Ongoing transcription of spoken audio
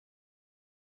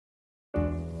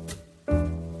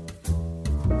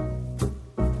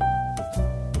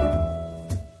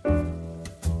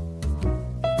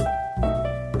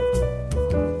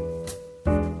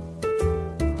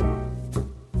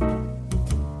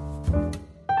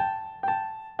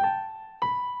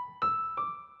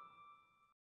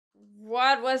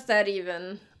what was that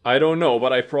even? I don't know,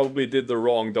 but I probably did the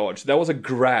wrong dodge. That was a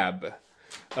grab,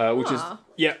 which is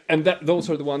and those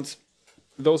are the ones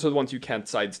you can't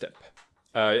sidestep.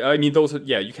 I mean,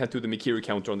 you can't do the Mikiri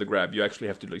counter on the grab. You actually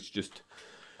have to like just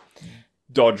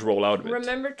dodge roll out of it.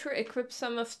 Remember to equip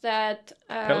some of that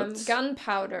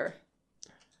gunpowder.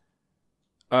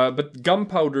 But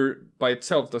gunpowder by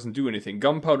itself doesn't do anything.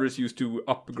 Gunpowder is used to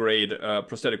upgrade a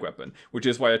prosthetic weapon, which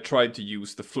is why I tried to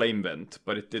use the flame vent,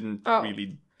 but it didn't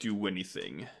really do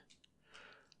anything.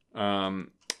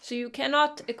 So you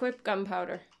cannot equip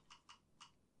gunpowder?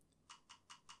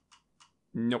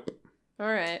 Nope.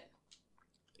 Alright.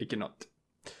 I cannot.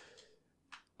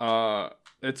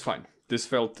 It's fine. This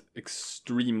felt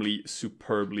extremely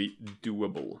superbly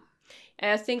doable.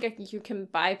 I think you can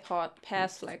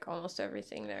bypass like almost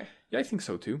everything there. Yeah, I think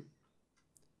so too.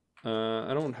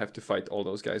 I don't have to fight all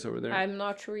those guys over there. I'm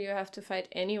not sure you have to fight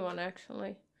anyone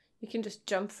actually. You can just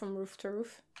jump from roof to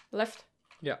roof. Left.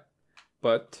 Yeah.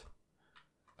 But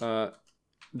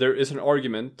there is an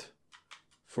argument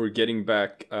for getting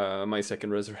back my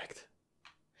second resurrect.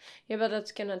 Yeah, but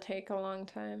that's gonna take a long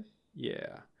time.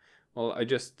 Yeah. Well, I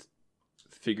just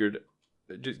figured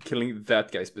just killing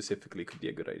that guy specifically could be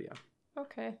a good idea.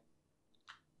 Okay.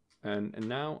 And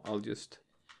now I'll just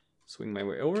swing my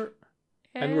way over.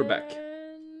 And we're back.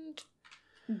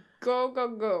 Go, go,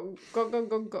 go. Go, go,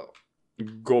 go, go.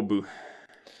 Gyobu.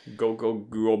 Go, go,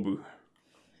 Gyobu.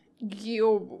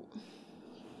 Gyobu.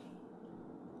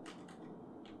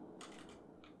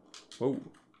 Whoa.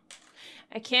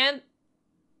 I can't...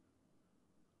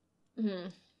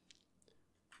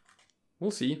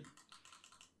 We'll see.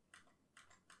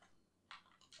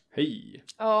 Hey.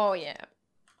 Oh, yeah.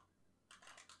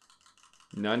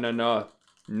 No, no, no.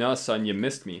 No, son, you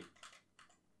missed me.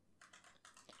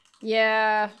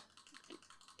 Yeah.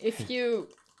 If you...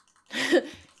 if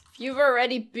you've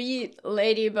already beat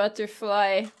Lady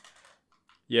Butterfly...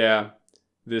 Yeah.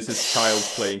 This is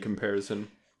child's play in comparison.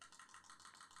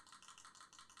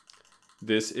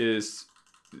 This is...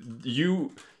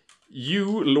 You,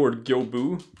 Lord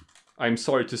Gyobu, I'm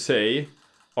sorry to say,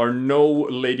 are no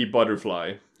Lady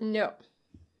Butterfly. No.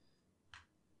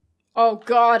 Oh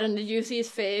god, and did you see his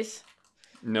face?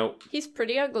 No. He's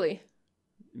pretty ugly.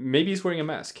 Maybe he's wearing a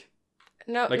mask.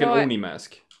 No, like an Oni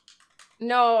mask.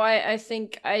 No, I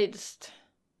think I just...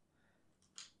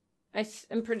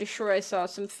 I'm pretty sure I saw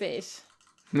some face.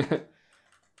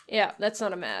 Yeah, that's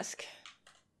not a mask.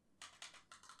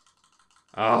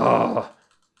 Ah,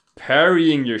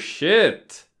 parrying your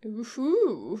shit.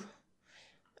 Woohoo.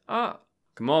 Ah.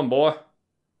 Come on, boy.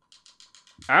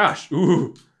 Ash.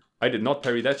 Ooh. I did not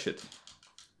parry that shit.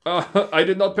 I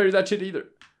did not parry that shit either.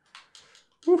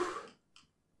 Whew.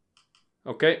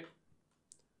 Okay.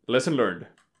 Lesson learned.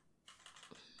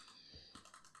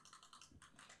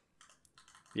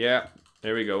 Yeah,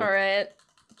 there we go. Alright.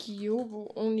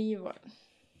 Gyobu Oniwa.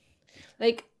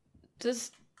 Like,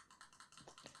 doesn't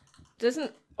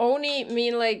Oni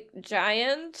mean like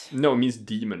giant? No, it means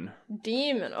demon.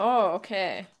 Demon. Oh,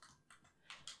 okay.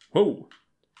 Whoa.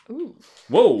 Ooh.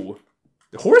 Whoa.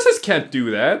 The horses can't do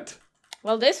that.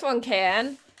 Well, this one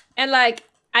can. And like,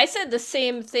 I said the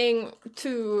same thing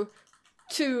to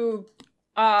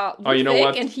oh, you know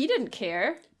what? and he didn't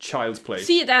care. Child's play.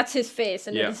 See, that's his face,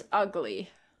 and it's ugly.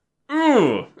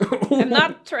 I'm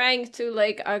not trying to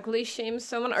like ugly shame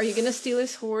someone. Are you gonna steal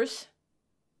his horse?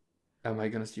 Am I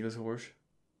gonna steal his horse?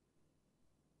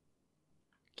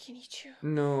 Kinichu.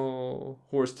 No.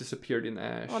 Horse disappeared in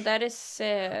ash. Oh, that is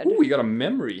sad. Ooh, we got a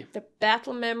memory. The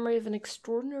battle memory of an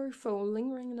extraordinary foe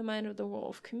lingering in the mind of the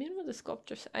wolf. Commune with the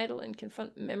sculptor's idol and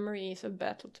confront memories of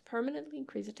battle to permanently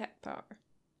increase attack power.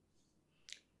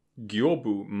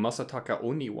 Gyobu Masataka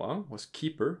Oniwa was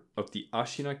keeper of the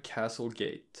Ashina castle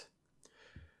gate.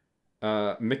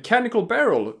 Mechanical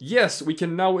barrel. Yes, we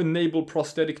can now enable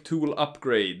prosthetic tool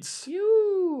upgrades.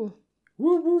 You.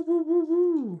 Woo woo woo woo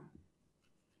woo.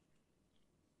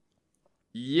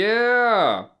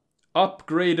 Yeah.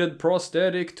 Upgraded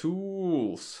prosthetic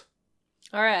tools.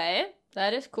 Alright,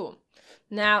 that is cool.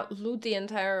 Now loot the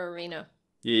entire arena.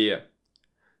 Yeah.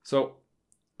 So,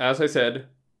 as I said,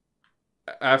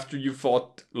 after you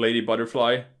fought Lady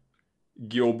Butterfly,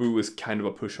 Gyobu is kind of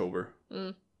a pushover.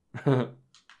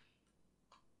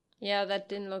 Yeah, that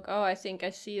didn't look... Oh, I think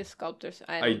I see a sculptor's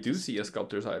idol. I do see a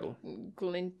sculptor's idol.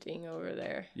 Glinting over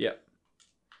there. Yeah.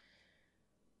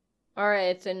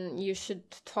 Alright, then you should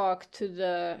talk to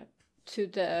the...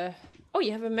 Oh,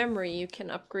 you have a memory. You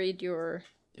can upgrade your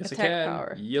attack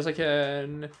power. Yes, I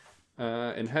can.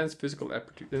 Enhance physical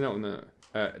aptitude. No.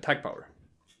 Attack power.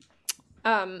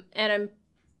 And I'm...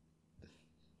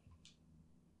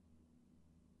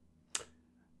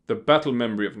 The battle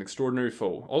memory of an extraordinary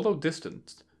foe. Although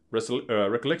distant,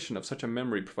 recollection of such a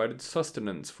memory provided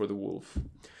sustenance for the wolf.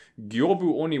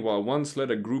 Gyobu Oniwa once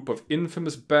led a group of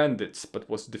infamous bandits, but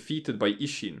was defeated by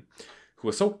Ishin, who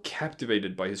was so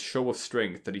captivated by his show of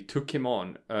strength that he took him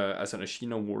on as an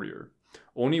Ashina warrior.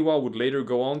 Oniwa would later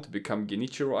go on to become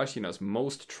Genichiro Ashina's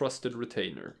most trusted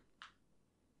retainer.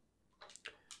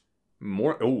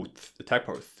 More attack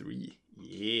power 3.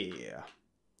 Yeah.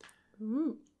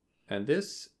 Ooh. And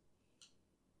this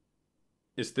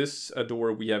is this a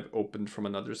door we have opened from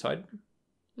another side?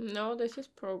 No, this is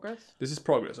progress. This is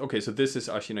progress. Okay, so this is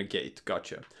Ashina Gate.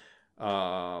 Gotcha.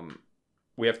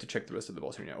 We have to check the rest of the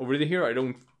boss area. Over here, I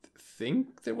don't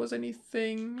think there was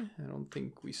anything. I don't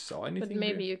think we saw anything. But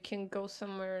maybe you can go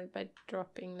somewhere by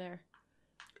dropping there.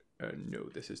 No,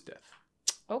 this is death.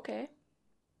 Okay.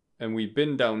 And we've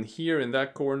been down here in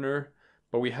that corner,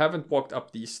 but we haven't walked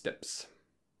up these steps.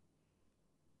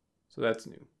 So that's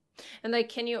new. And like,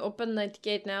 can you open that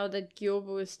gate now that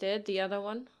Gyobu is dead? The other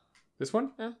one? This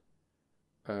one? Yeah.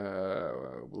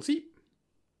 We'll see.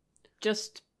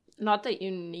 Just not that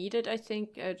you need it, I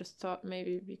think. I just thought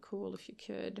maybe it'd be cool if you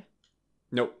could.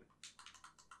 Nope.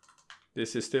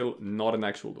 This is still not an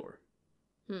actual door.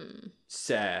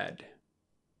 Sad.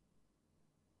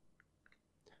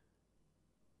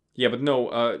 Yeah, but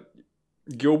no,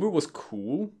 Gyobu was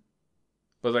cool.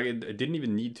 But like, I didn't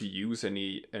even need to use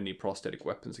any prosthetic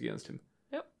weapons against him.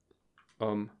 Yep.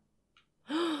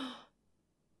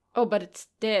 Oh, but it's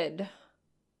dead.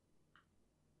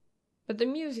 But the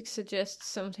music suggests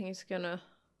something is gonna...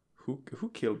 Who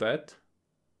killed that?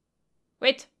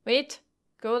 Wait!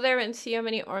 Go there and see how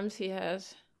many arms he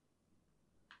has.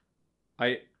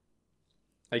 I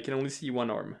can only see one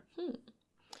arm.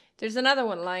 There's another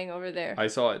one lying over there. I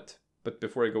saw it, but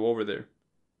before I go over there...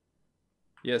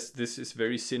 Yes, this is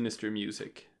very sinister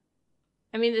music.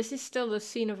 I mean, this is still the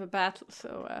scene of a battle,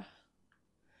 so...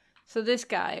 So this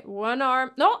guy, one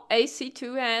arm... No, I see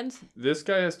 2 hands. This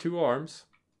guy has 2 arms.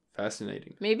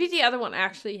 Fascinating. Maybe the other one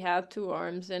actually had 2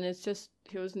 arms and it's just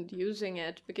he wasn't using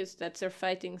it because that's their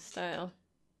fighting style.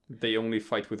 They only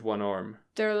fight with 1 arm.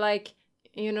 They're like,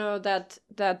 you know, that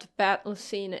battle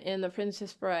scene in The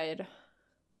Princess Bride.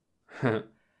 Hello.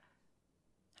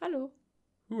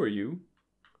 Who are you?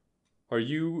 Are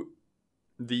you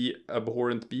the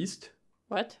abhorrent beast?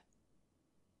 What?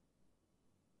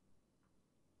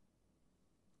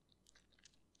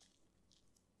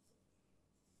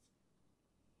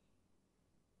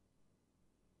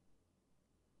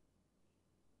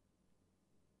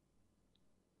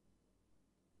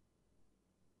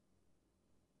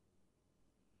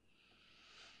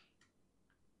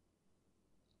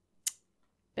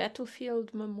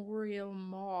 Battlefield Memorial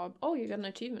Mob. Oh, you got an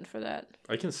achievement for that.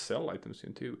 I can sell items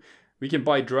soon too. We can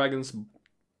buy Dragon's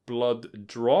Blood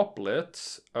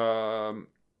droplets.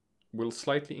 Will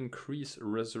slightly increase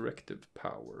resurrective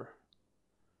power.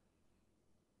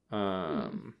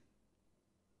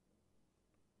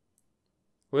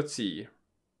 Let's see.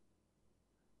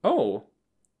 Oh!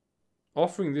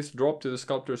 Offering this drop to the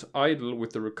sculptor's idol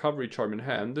with the recovery charm in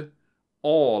hand,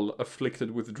 all afflicted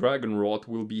with dragon rot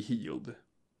will be healed.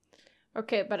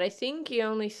 Okay, but I think he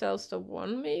only sells the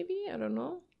one, maybe? I don't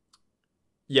know.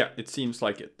 Yeah, it seems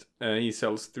like it. He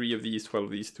sells 3 of these, 12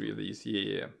 of these, 3 of these.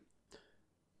 Yeah.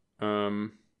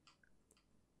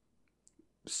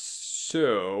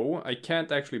 So, I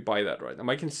can't actually buy that right now.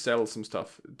 I can sell some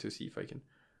stuff to see if I can.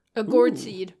 A gourd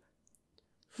seed.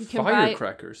 You can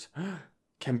Firecrackers.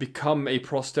 Can become a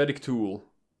prosthetic tool.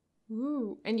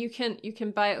 Ooh, and you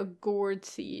can buy a gourd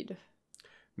seed.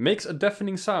 Makes a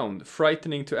deafening sound,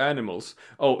 frightening to animals.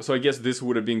 Oh, so I guess this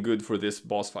would have been good for this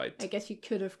boss fight. I guess you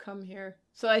could have come here.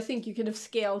 So I think you could have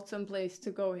scaled someplace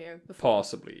to go here before.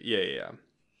 Possibly, yeah.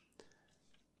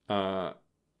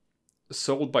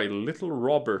 Sold by little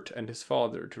Robert and his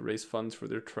father to raise funds for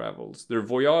their travels. Their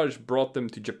voyage brought them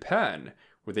to Japan,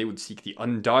 where they would seek the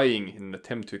undying in an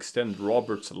attempt to extend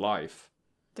Robert's life.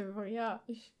 The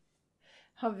voyage.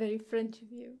 How very French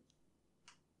of you.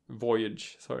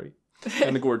 Voyage, sorry.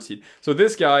 And the gourd seed. So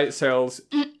this guy sells,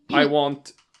 I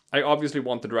obviously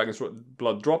want the Dragon's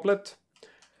Blood droplet,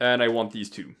 and I want these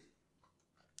 2.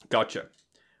 Gotcha.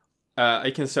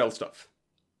 I can sell stuff.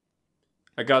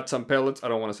 I got some pellets, I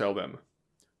don't want to sell them.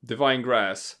 Divine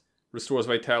Grass. Restores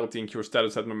vitality and cures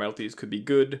status abnormalities, could be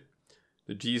good.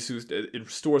 The Jesus, it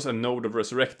restores a node of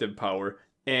resurrective power.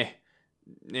 I'm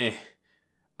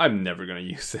never gonna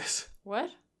use this.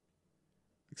 What?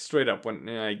 Straight up,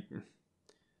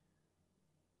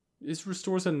 It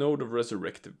restores a node of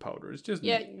resurrective powder. It's just...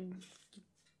 Yeah.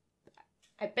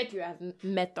 I bet you haven't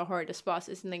met the hardest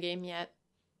bosses in the game yet.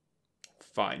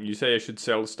 fine. You say I should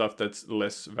sell stuff that's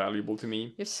less valuable to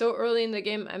me. You're so early in the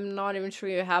game, I'm not even sure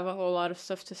you have a whole lot of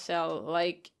stuff to sell.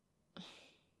 Like,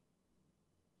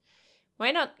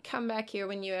 why not come back here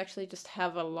when you actually just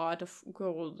have a lot of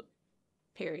gold,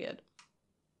 period?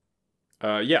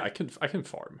 Yeah, I can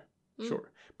farm,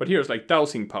 sure. But here's like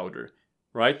dowsing powder,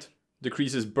 right?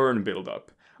 Decreases burn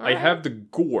buildup. I have the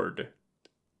gourd.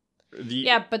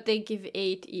 Yeah, but they give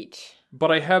 8 each.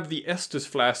 But I have the Estus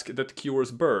flask that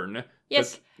cures burn.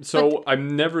 Yes. So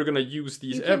I'm never gonna use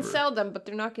these ever. You can sell them, but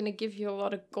they're not gonna give you a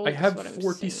lot of gold. I have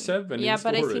 47 in yeah,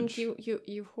 storage. but I think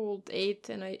you hold 8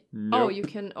 and I... Nope. Oh, you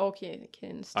can... Okay, you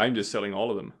can... I'm just selling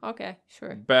all of them. Okay,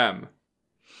 sure. Bam.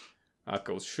 Out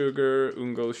goes sugar,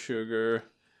 goes sugar.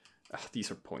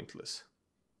 These are pointless.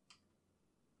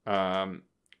 Like,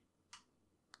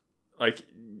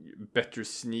 better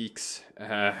sneaks.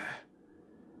 No.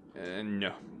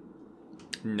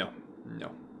 No.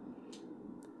 No.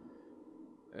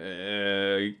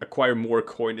 Acquire more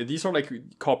coin. These are like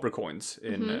copper coins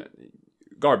in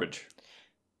garbage.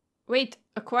 Wait,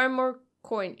 acquire more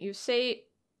coin. You say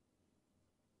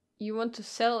you want to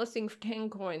sell a thing for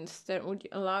 10 coins that would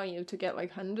allow you to get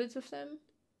like hundreds of them?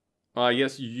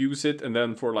 Yes, you use it and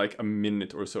then for like a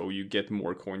minute or so you get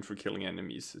more coin for killing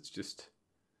enemies. It's just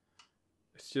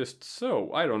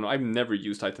so, I don't know. I've never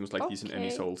used items like these in any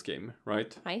Souls game,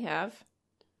 right? I have.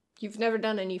 You've never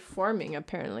done any farming,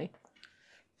 apparently.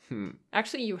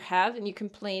 Actually, you have, and you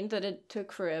complained that it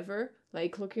took forever,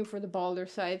 like looking for the Balder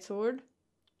side sword.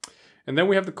 And then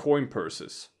we have the coin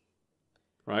purses,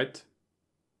 right?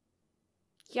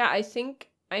 Yeah, I think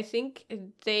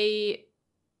they...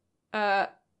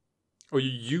 Or you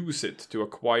use it to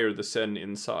acquire the Sen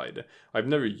inside. I've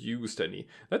never used any.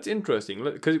 That's interesting,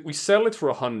 because we sell it for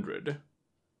 100.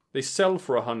 They sell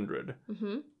for 100.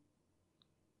 Mm-hmm.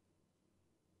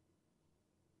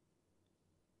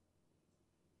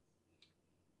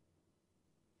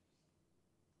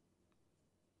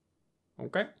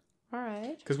 Okay. All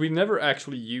right. Because we've never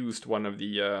actually used one of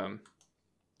the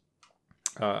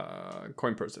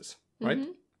coin purses, right?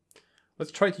 Mm-hmm.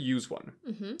 Let's try to use one.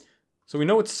 Mm-hmm. So we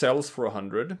know it sells for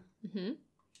 100. Mm-hmm.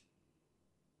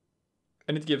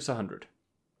 And it gives 100.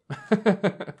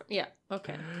 Yeah,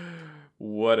 okay.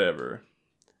 Whatever.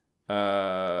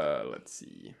 Let's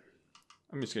see.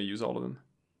 I'm just going to use all of them.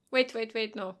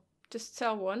 Wait, no. Just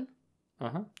sell one.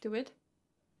 Uh-huh. Do it.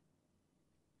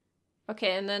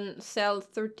 Okay, and then sell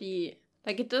 30...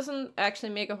 Like, it doesn't actually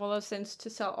make a whole lot of sense to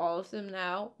sell all of them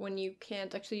now when you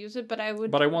can't actually use it, but I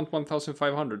would... But I want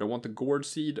 1,500. I want the gourd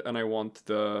seed and I want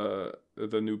the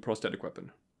new prosthetic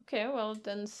weapon. Okay, well,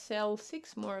 then sell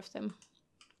 6 more of them.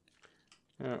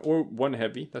 Or 1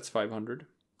 heavy. That's 500.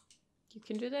 You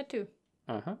can do that too.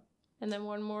 Uh-huh. And then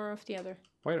 1 more of the other.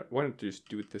 Why don't you just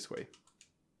do it this way?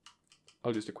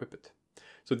 I'll just equip it.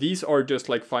 So these are just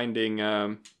like finding...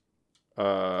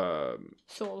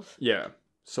 souls. Yeah.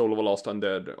 Soul of a Lost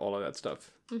Undead, all of that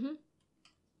stuff. Mm-hmm.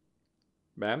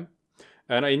 Bam.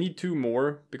 And I need 2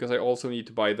 more, because I also need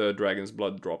to buy the Dragon's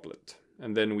Blood droplet.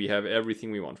 And then we have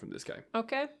everything we want from this guy.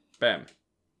 Okay. Bam.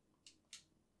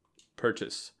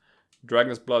 Purchase.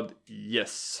 Dragon's Blood,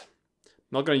 yes.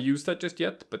 Not gonna use that just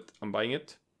yet, but I'm buying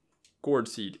it. Gourd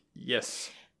Seed, yes.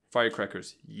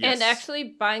 Firecrackers, yes. And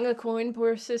actually, buying the coin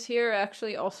purses here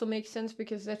actually also makes sense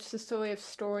because that's just a way of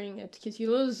storing it. Because you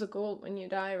lose the gold when you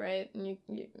die, right? And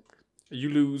you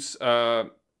lose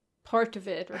part of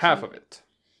it. Or half something. of it.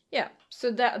 Yeah,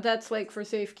 so that's like for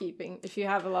safekeeping if you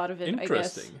have a lot of it.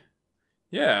 Interesting. I guess.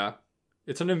 Yeah,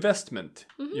 it's an investment.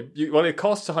 Mm-hmm. Well, it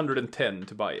costs 110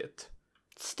 to buy it.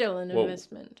 It's still an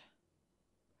investment.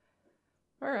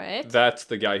 All right. That's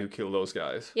the guy who killed those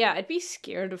guys. Yeah, I'd be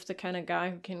scared of the kind of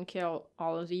guy who can kill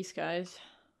all of these guys.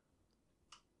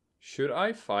 Should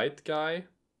I fight guy?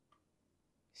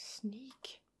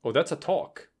 Sneak. Oh, that's a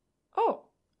talk. Oh.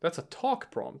 That's a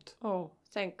talk prompt. Oh,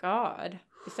 thank God.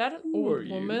 Is that an Who old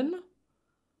woman?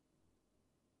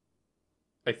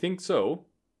 I think so.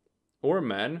 Or a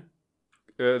man.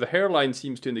 The hairline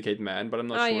seems to indicate man, but I'm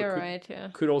not sure. You're right, yeah.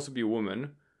 Could also be a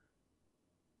woman.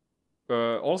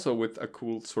 Also with a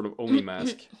cool sort of Oni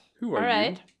mask. Who are All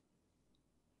right. you?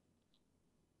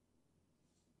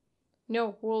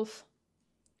 No, wolf.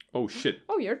 Oh, shit.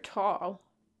 Oh, you're tall.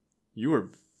 You are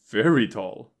very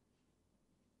tall.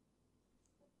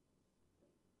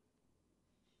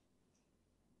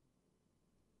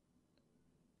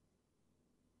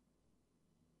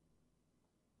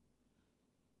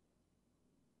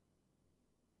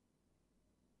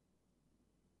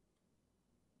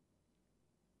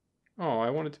 Oh,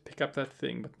 I wanted to pick up that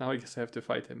thing, but now I guess I have to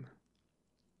fight him.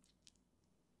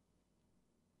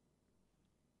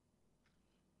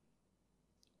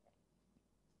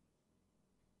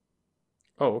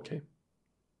 Oh, okay.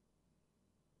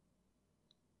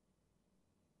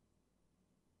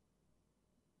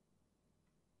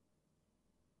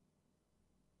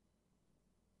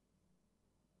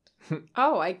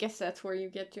 Oh, I guess that's where you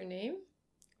get your name?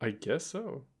 I guess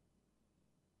so.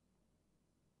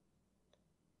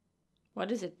 What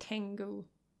is a Tengu?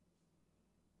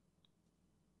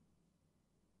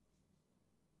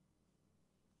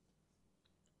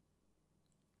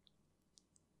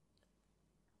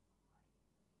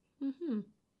 Mm-hmm.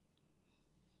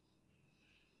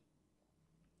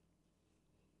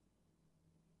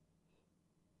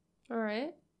 All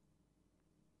right.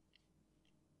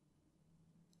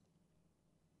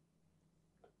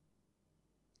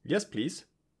 Yes, please.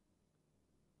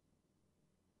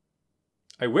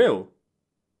 I will.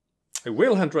 I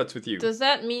will hunt rats with you. Does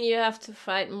that mean you have to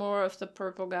fight more of the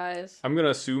purple guys? I'm gonna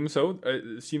assume so.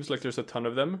 It seems like there's a ton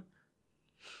of them.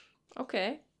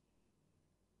 Okay.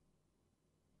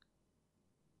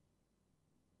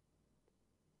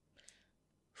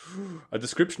 A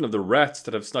description of the rats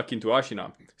that have snuck into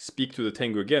Ashina. Speak to the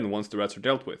Tengu again once the rats are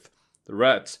dealt with. The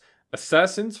rats.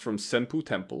 Assassins from Senpu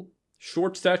Temple.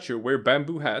 Short stature, wear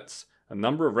bamboo hats. A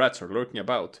number of rats are lurking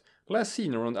about. Last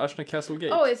seen around Ashina Castle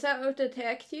Gate. Oh, is that what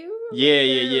attacked you?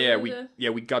 Yeah.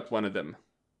 We got one of them.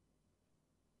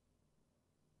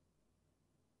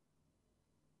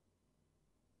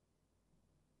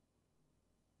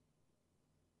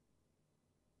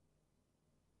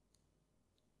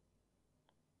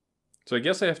 So I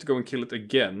guess I have to go and kill it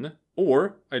again.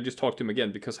 Or I just talk to him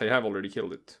again because I have already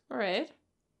killed it. Alright.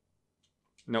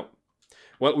 No.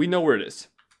 Well, we know where it is.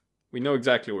 We know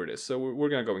exactly where it is. So we're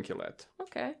gonna go and kill that.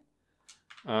 Okay.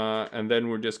 And then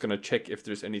we're just gonna check if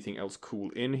there's anything else cool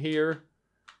in here.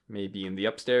 Maybe in the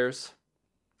upstairs.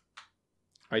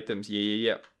 Items,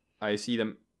 yeah. I see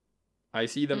them.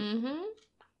 Mm-hmm.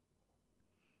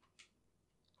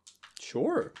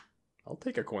 Sure. I'll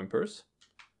take a coin purse.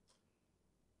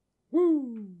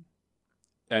 Woo!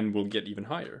 And we'll get even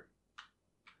higher.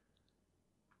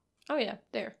 Oh yeah,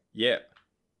 there. Yeah.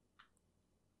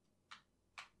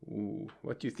 Ooh,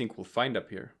 what do you think we'll find up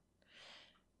here?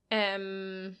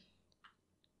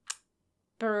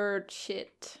 Bird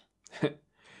shit.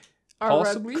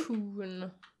 Possibly? A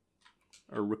raccoon.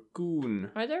 A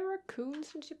raccoon. Are there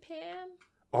raccoons in Japan?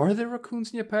 Are there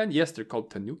raccoons in Japan? Yes, they're called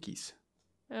tanukis.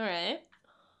 Alright.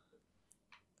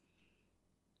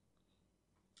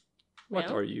 What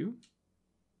Well. are you?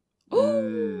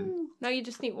 Ooh! Now you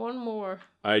just need one more.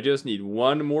 I just need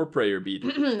one more prayer bead.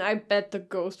 I bet the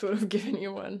ghost would have given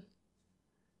you one.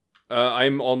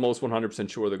 I'm almost 100%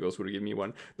 sure the ghost would have given me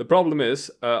one. The problem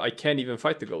is, I can't even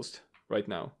fight the ghost right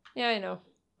now. Yeah, I know.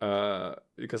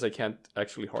 Because I can't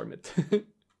actually harm it.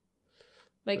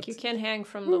 Like, you can hang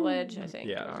from the ledge, I think.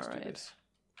 Yeah, All let's do right. this.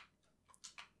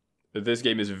 This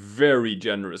game is very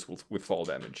generous with fall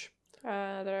damage.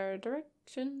 Other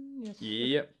direction. Yes.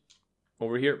 Yeah.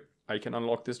 Over here. I can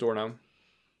unlock this door now.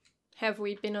 Have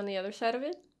we been on the other side of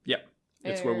it? Yeah.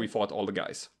 It's where we fought all the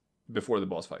guys. Before the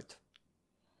boss fight.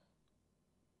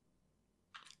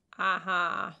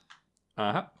 Aha.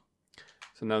 Uh-huh.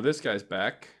 So now this guy's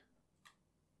back.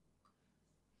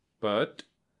 But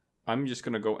I'm just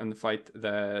gonna go and fight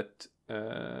that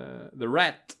the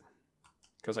rat.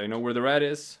 Because I know where the rat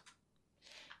is.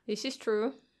 This is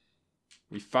true.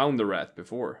 We found the rat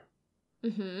before.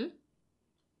 Mm-hmm.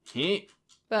 Heh.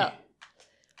 Well,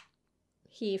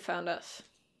 he found us.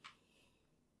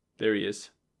 There he is.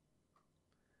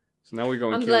 So now we're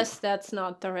going to Unless that's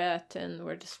not the rat and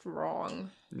we're just wrong.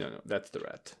 No, that's the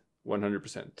rat.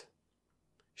 100%.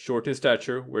 Short in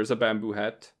stature, wears a bamboo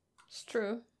hat. It's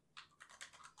true.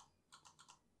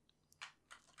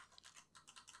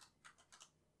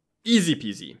 Easy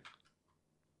peasy.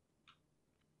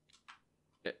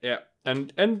 Yeah,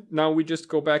 and now we just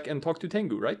go back and talk to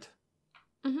Tengu, right?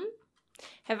 Mm-hmm.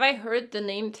 Have I heard the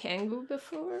name Tengu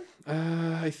before?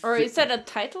 Or Or is that a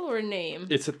title or a name?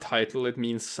 It's a title. It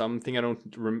means something. I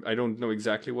don't know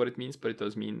exactly what it means, but it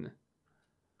does mean.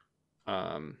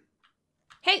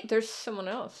 Hey, there's someone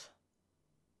else.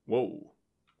 Whoa.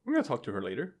 We're gonna talk to her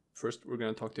later. First, we're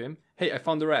gonna talk to him. Hey, I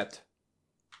found the rat.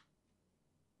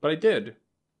 But I did.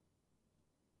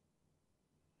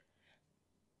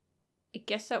 I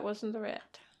guess that wasn't the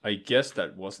rat. I guess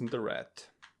that wasn't the rat.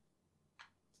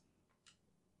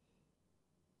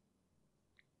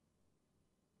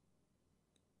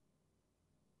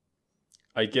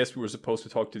 I guess we were supposed to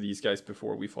talk to these guys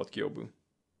before we fought Gyobu.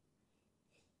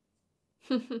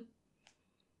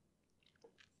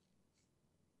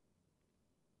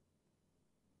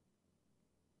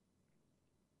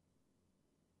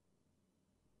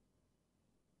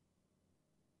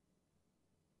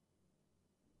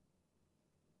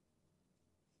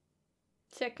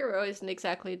 Sekiro isn't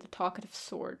exactly the talkative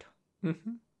sword.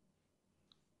 Mm-hmm.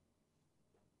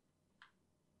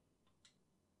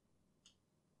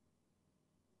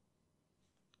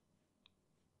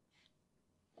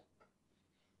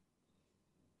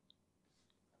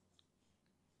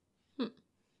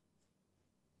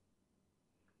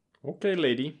 Okay,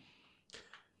 lady.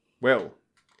 Well,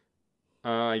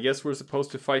 I guess we're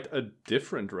supposed to fight a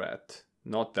different rat.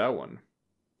 Not that one.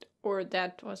 Or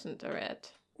that wasn't a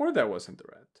rat. Or that wasn't the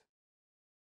rat.